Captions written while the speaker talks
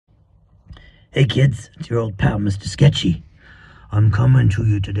Hey kids, it's your old pal Mr. Sketchy. I'm coming to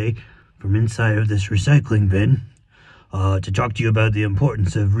you today from inside of this recycling bin to talk to you about the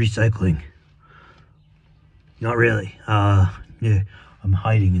importance of recycling. Not really. Yeah, I'm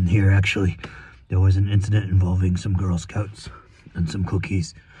hiding in here actually. There was an incident involving some Girl Scouts and some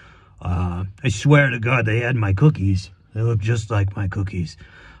cookies. I swear to God they had my cookies. They look just like my cookies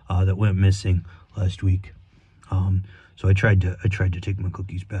that went missing last week. So I tried to take my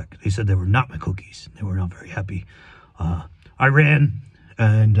cookies back. They said they were not my cookies. They were not very happy. I ran,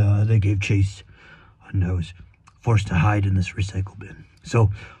 and they gave chase, and I was forced to hide in this recycle bin.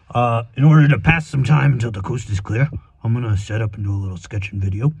 So, in order to pass some time until the coast is clear, I'm gonna set up and do a little sketching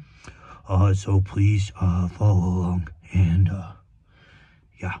video. So please follow along, and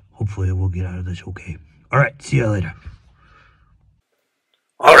yeah, hopefully we'll get out of this okay. All right, see you later.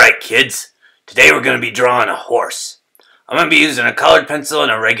 All right, kids. Today we're going to be drawing a horse. I'm going to be using a colored pencil and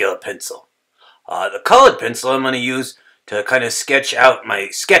a regular pencil. The colored pencil I'm going to use to kind of sketch out my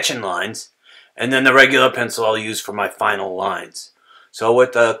sketching lines, and then the regular pencil I'll use for my final lines. So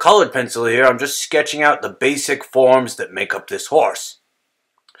with the colored pencil here, I'm just sketching out the basic forms that make up this horse.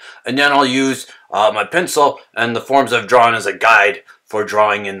 And then I'll use my pencil and the forms I've drawn as a guide for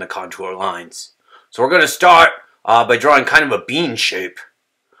drawing in the contour lines. So we're going to start by drawing kind of a bean shape.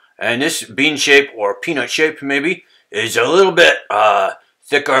 And this bean shape, or peanut shape maybe, is a little bit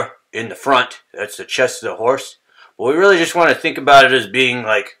thicker in the front. That's the chest of the horse. But we really just want to think about it as being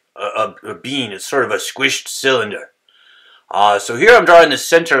like a bean. It's sort of a squished cylinder. So here I'm drawing the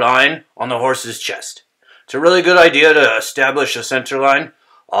center line on the horse's chest. It's a really good idea to establish a center line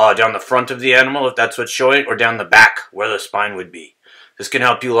down the front of the animal, if that's what's showing, or down the back where the spine would be. This can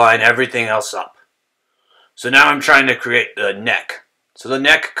help you line everything else up. So now I'm trying to create the neck. So the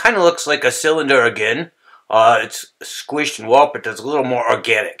neck kind of looks like a cylinder again. It's squished and warped, but it's a little more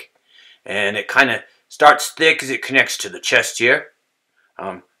organic. And it kind of starts thick as it connects to the chest here,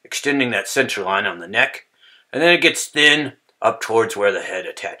 extending that center line on the neck. And then it gets thin up towards where the head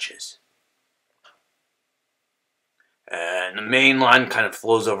attaches. And the main line kind of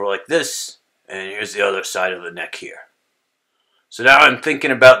flows over like this. And here's the other side of the neck here. So now I'm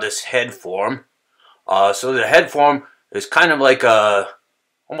thinking about this head form. So the head form is kind of like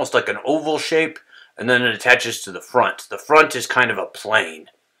almost like an oval shape, and then it attaches to the front. The front is kind of a plane.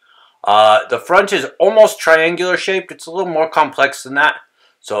 The front is almost triangular shaped. It's a little more complex than that.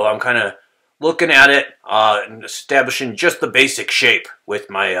 So I'm kind of looking at it and establishing just the basic shape with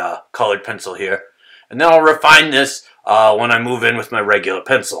my colored pencil here. And then I'll refine this when I move in with my regular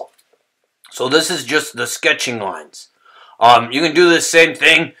pencil. So this is just the sketching lines. You can do the same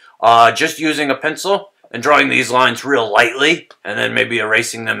thing just using a pencil and drawing these lines real lightly, and then maybe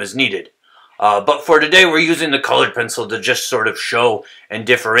erasing them as needed. But for today, we're using the colored pencil to just sort of show and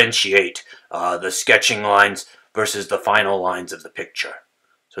differentiate the sketching lines versus the final lines of the picture.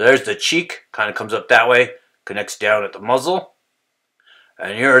 So there's the cheek, kind of comes up that way, connects down at the muzzle.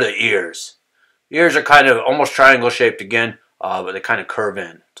 And here are the ears. The ears are kind of almost triangle shaped again, but they kind of curve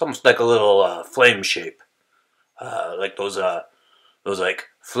in. It's almost like a little flame shape. Like those like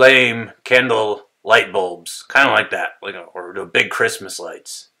flame candle light bulbs, kind of like that, or the big Christmas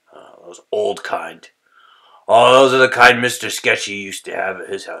lights, those old kind. Oh, those are the kind Mr. Sketchy used to have at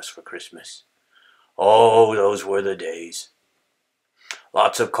his house for Christmas. Oh, those were the days.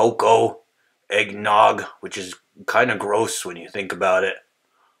 Lots of cocoa, eggnog, which is kind of gross when you think about it.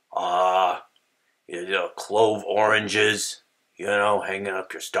 Clove oranges, hanging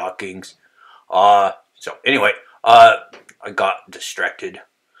up your stockings. So anyway, I got distracted.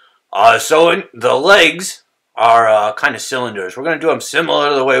 So the legs are kind of cylinders. We're going to do them similar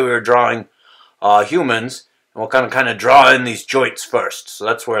to the way we were drawing humans. And we'll kind of draw in these joints first. So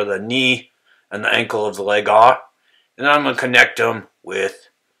that's where the knee and the ankle of the leg are. And then I'm going to connect them with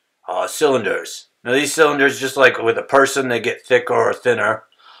cylinders. Now these cylinders, just like with a person, they get thicker or thinner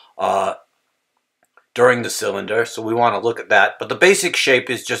during the cylinder. So we want to look at that. But the basic shape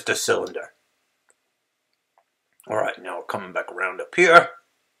is just a cylinder. Alright, now we're coming back around up here.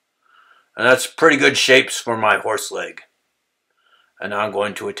 And that's pretty good shapes for my horse leg. And now I'm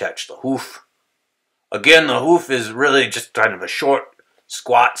going to attach the hoof. Again, the hoof is really just kind of a short,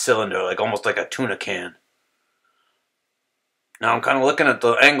 squat cylinder, like almost like a tuna can. Now I'm kind of looking at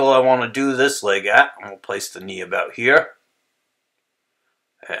the angle I want to do this leg at. I'm going to place the knee about here.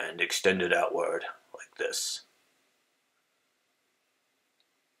 And extend it outward like this.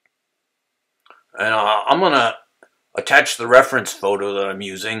 And I'm going to attach the reference photo that I'm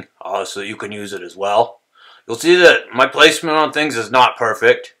using so you can use it as well. You'll see that my placement on things is not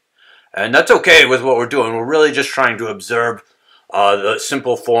perfect, and that's okay with what we're doing. We're really just trying to observe the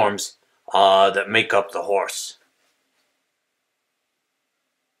simple forms that make up the horse.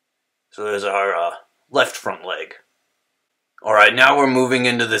 So there's our left front leg. Alright, now we're moving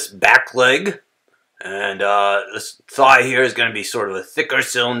into this back leg. And this thigh here is going to be sort of a thicker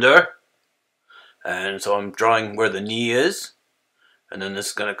cylinder. And so I'm drawing where the knee is. And then this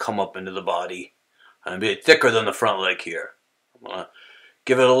is going to come up into the body. And be thicker than the front leg here. I'm going to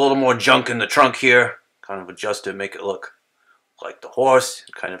give it a little more junk in the trunk here. Kind of adjust it, make it look like the horse.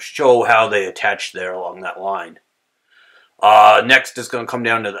 Kind of show how they attach there along that line. Next it's going to come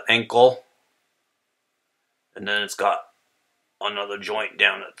down to the ankle. And then it's got another joint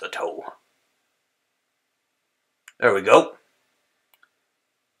down at the toe. There we go.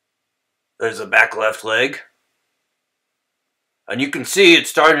 There's the back left leg. And you can see it's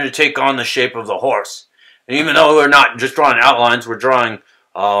starting to take on the shape of the horse. And even though we're not just drawing outlines, we're drawing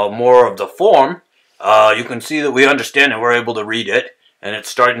more of the form, you can see that we understand it, we're able to read it, and it's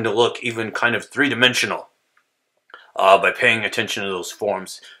starting to look even kind of three-dimensional by paying attention to those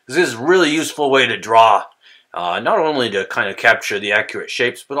forms. This is a really useful way to draw, not only to kind of capture the accurate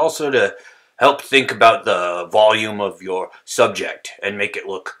shapes, but also to help think about the volume of your subject and make it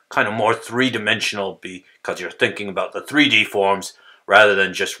look kind of more three-dimensional because you're thinking about the 3D forms rather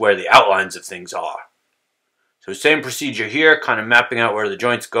than just where the outlines of things are. So same procedure here, kind of mapping out where the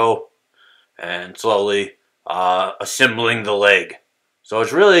joints go and slowly assembling the leg. So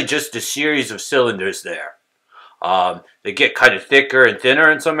it's really just a series of cylinders there. They get kind of thicker and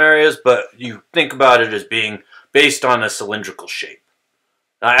thinner in some areas, but you think about it as being based on a cylindrical shape.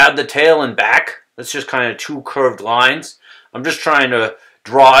 Now I add the tail and back. That's just kind of two curved lines. I'm just trying to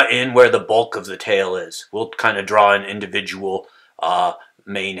draw in where the bulk of the tail is. We'll kind of draw in individual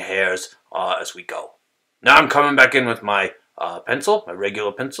mane hairs as we go. Now I'm coming back in with my pencil, my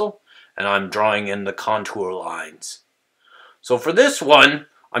regular pencil, and I'm drawing in the contour lines. So for this one,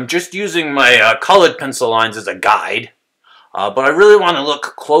 I'm just using my colored pencil lines as a guide, but I really want to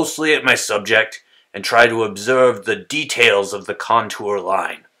look closely at my subject and try to observe the details of the contour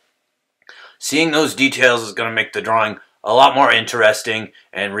line. Seeing those details is going to make the drawing a lot more interesting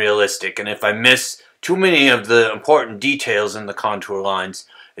and realistic, and if I miss too many of the important details in the contour lines,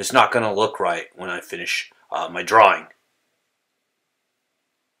 it's not going to look right when I finish my drawing.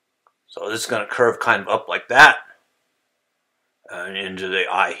 So this is going to curve kind of up like that, and into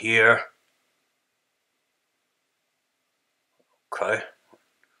the eye here. Okay.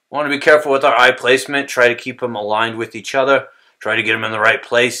 Want to be careful with our eye placement. Try to keep them aligned with each other. Try to get them in the right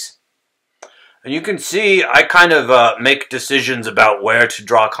place. And you can see I kind of make decisions about where to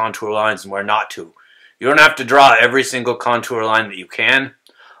draw contour lines and where not to. You don't have to draw every single contour line that you can.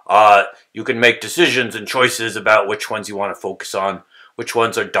 You can make decisions and choices about which ones you want to focus on, which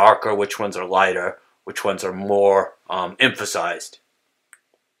ones are darker, which ones are lighter, which ones are more emphasized.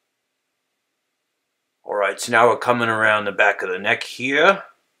 Alright, so now we're coming around the back of the neck here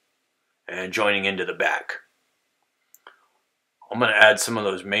and joining into the back. I'm going to add some of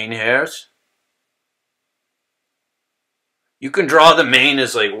those mane hairs. You can draw the mane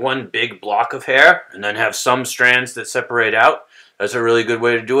as like one big block of hair and then have some strands that separate out. That's a really good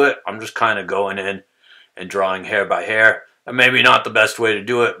way to do it. I'm just kind of going in and drawing hair by hair. And maybe not the best way to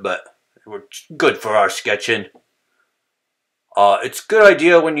do it, but it's good for our sketching. It's a good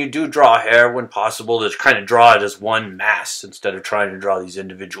idea when you do draw hair, when possible, to kind of draw it as one mass instead of trying to draw these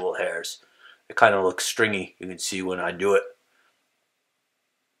individual hairs. It kind of looks stringy, you can see when I do it.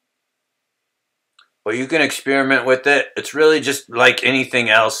 But you can experiment with it. It's really just like anything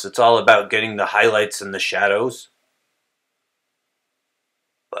else. It's all about getting the highlights and the shadows.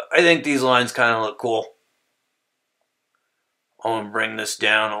 But I think these lines kind of look cool. I'm going to bring this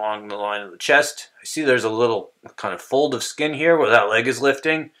down along the line of the chest. I see there's a little kind of fold of skin here where that leg is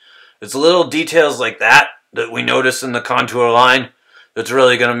lifting. It's little details like that that we notice in the contour line that's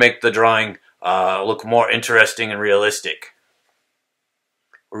really going to make the drawing look more interesting and realistic.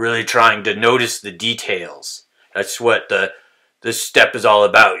 We're really trying to notice the details. That's what this step is all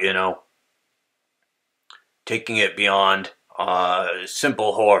about, you know. Taking it beyond a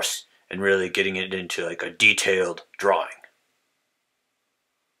simple horse and really getting it into like a detailed drawing.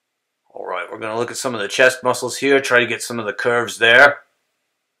 Alright, we're going to look at some of the chest muscles here, try to get some of the curves there.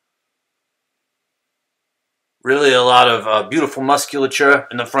 Really a lot of beautiful musculature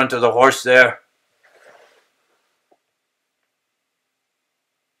in the front of the horse there.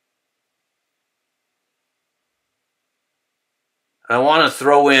 And I want to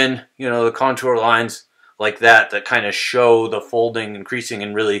throw in, you know, the contour lines like that kind of show the folding, increasing,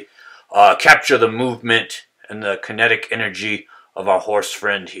 and really capture the movement and the kinetic energy of our horse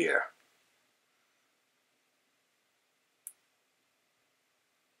friend here.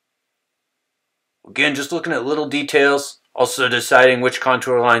 Again, just looking at little details, also deciding which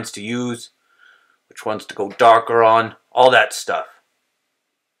contour lines to use, which ones to go darker on, all that stuff.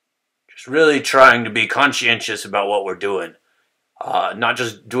 Just really trying to be conscientious about what we're doing. Not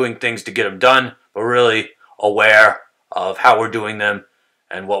just doing things to get them done, but really aware of how we're doing them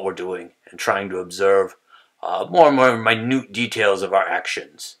and what we're doing, and trying to observe more and more minute details of our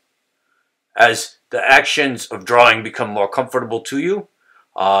actions. As the actions of drawing become more comfortable to you,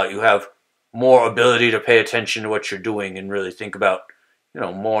 you have more ability to pay attention to what you're doing and really think about,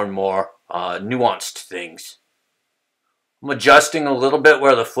 more and more nuanced things. I'm adjusting a little bit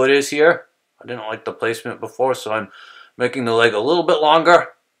where the foot is here. I didn't like the placement before, so I'm making the leg a little bit longer.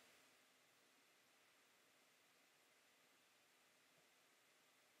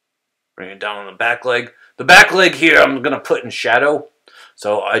 Bring it down on the back leg. The back leg here I'm going to put in shadow,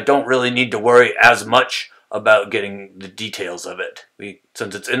 so I don't really need to worry as much about getting the details of it.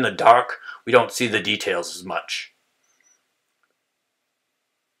 Since it's in the dark, we don't see the details as much.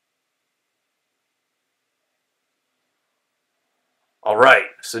 Alright,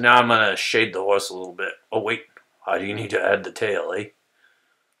 so now I'm going to shade the horse a little bit. Oh wait, how do you need to add the tail, eh?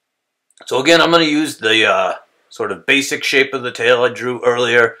 So again, I'm going to use the sort of basic shape of the tail I drew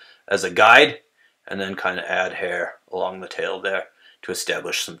earlier as a guide, and then kind of add hair along the tail there to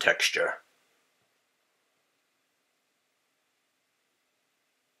establish some texture.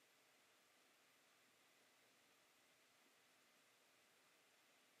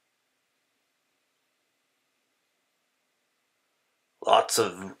 Lots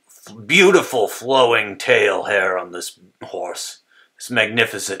of beautiful flowing tail hair on this horse, this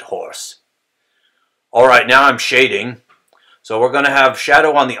magnificent horse. Alright, now I'm shading. So we're going to have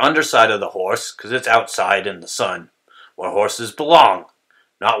shadow on the underside of the horse, because it's outside in the sun, where horses belong,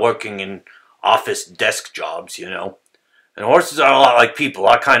 not working in office desk jobs, And horses are a lot like people.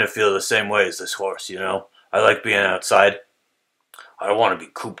 I kind of feel the same way as this horse, I like being outside. I don't want to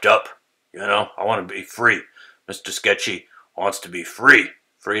be cooped up, I want to be free. Mr. Sketchy wants to be free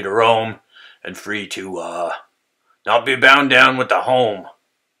to roam, and free to not be bound down with the home.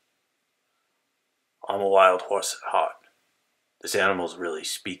 I'm a wild horse at heart. This animal's really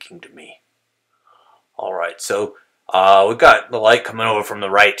speaking to me. Alright, so we've got the light coming over from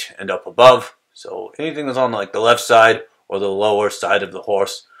the right and up above. So anything that's on like the left side or the lower side of the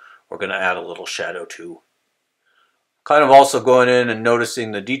horse, we're going to add a little shadow to. Kind of also going in and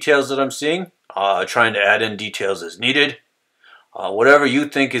noticing the details that I'm seeing. Trying to add in details as needed. Whatever you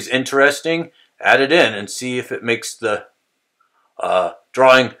think is interesting, add it in and see if it makes the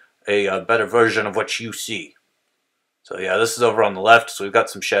drawing a better version of what you see. So yeah, this is over on the left, so we've got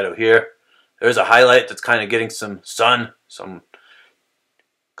some shadow here. There's a highlight that's kind of getting some sun, some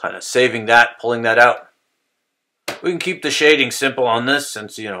kind of saving that, pulling that out. We can keep the shading simple on this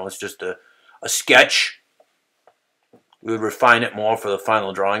since, it's just a sketch. We would refine it more for the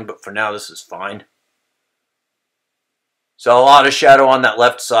final drawing, but for now this is fine. So a lot of shadow on that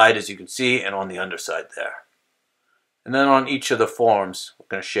left side, as you can see, and on the underside there. And then on each of the forms, we're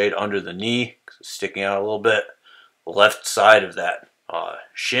going to shade under the knee, because it's sticking out a little bit. The left side of that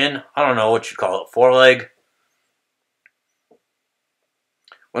shin, I don't know what you call it, foreleg.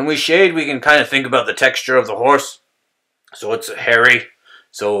 When we shade, we can kind of think about the texture of the horse. So it's hairy.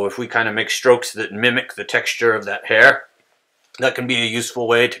 So if we kind of make strokes that mimic the texture of that hair, that can be a useful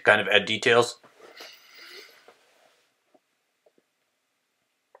way to kind of add details.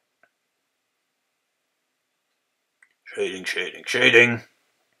 Shading, shading, shading.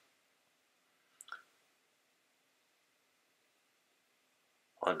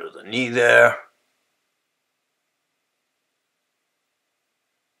 Under the knee there.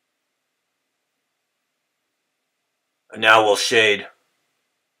 And now we'll shade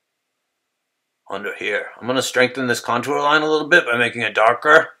under here. I'm going to strengthen this contour line a little bit by making it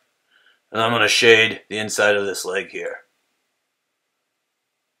darker. And I'm going to shade the inside of this leg here.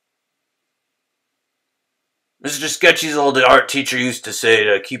 Mr. Sketchy's old art teacher used to say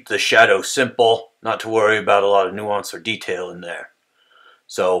to keep the shadow simple, not to worry about a lot of nuance or detail in there.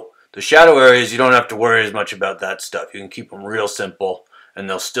 So the shadow areas, you don't have to worry as much about that stuff. You can keep them real simple and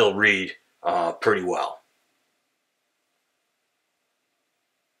they'll still read pretty well.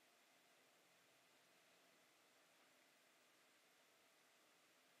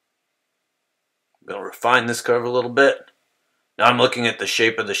 I'm going to refine this curve a little bit. Now I'm looking at the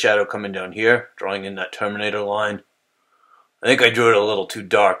shape of the shadow coming down here, drawing in that Terminator line. I think I drew it a little too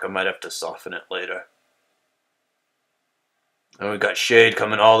dark. I might have to soften it later. And we've got shade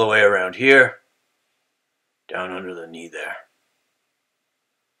coming all the way around here, down under the knee there.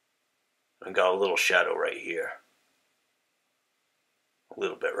 And got a little shadow right here. A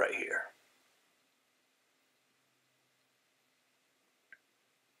little bit right here.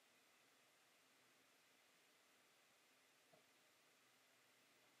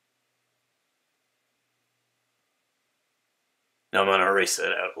 Now I'm going to erase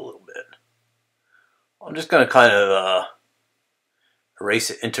that out a little bit. I'm just going to kind of erase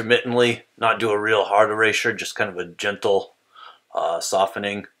it intermittently, not do a real hard erasure, just kind of a gentle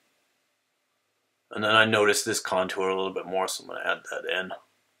softening. And then I notice this contour a little bit more, so I'm going to add that in.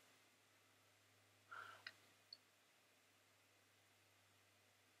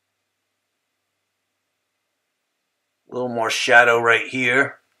 A little more shadow right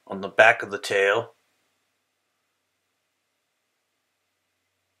here on the back of the tail.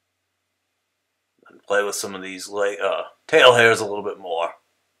 And play with some of these tail hairs a little bit more.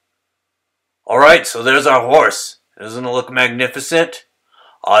 Alright, so there's our horse. Doesn't it look magnificent?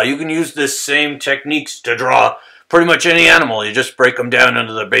 You can use this same techniques to draw pretty much any animal. You just break them down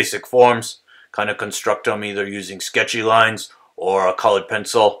into their basic forms, kind of construct them either using sketchy lines or a colored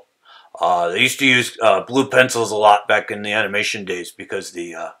pencil. They used to use blue pencils a lot back in the animation days because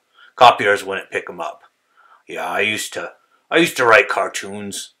the copiers wouldn't pick them up. Yeah, I used to write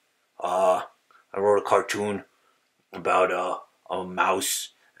cartoons. I wrote a cartoon about a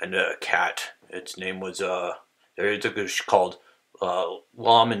mouse and a cat. Its name was it was called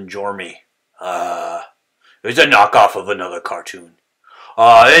Lom and Jormy. It was a knockoff of another cartoon.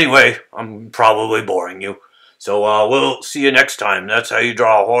 Anyway, I'm probably boring you. So we'll see you next time. That's how you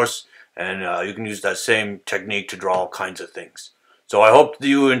draw a horse, and you can use that same technique to draw all kinds of things. So I hope that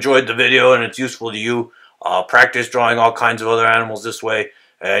you enjoyed the video and it's useful to you. Practice drawing all kinds of other animals this way,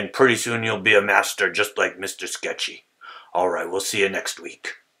 and pretty soon you'll be a master just like Mr. Sketchy. Alright, we'll see you next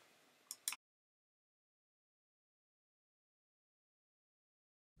week.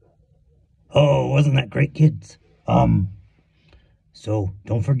 Oh, wasn't that great, kids? So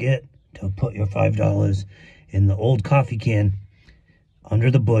don't forget to put your $5 in the old coffee can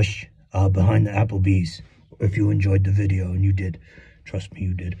under the bush behind the Applebee's if you enjoyed the video, and you did. Trust me,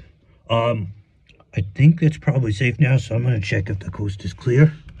 you did. I think it's probably safe now, so I'm going to check if the coast is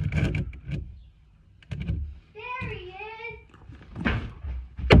clear. There he is!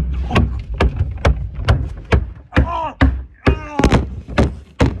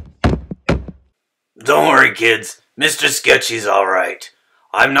 Don't worry, kids. Mr. Sketchy's alright.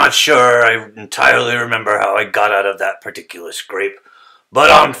 I'm not sure I entirely remember how I got out of that particular scrape, but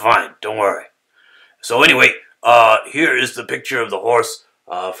I'm fine. Don't worry. So anyway, here is the picture of the horse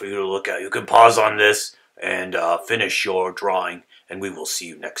for you to look at. You can pause on this and finish your drawing, and we will see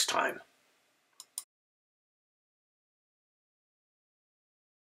you next time.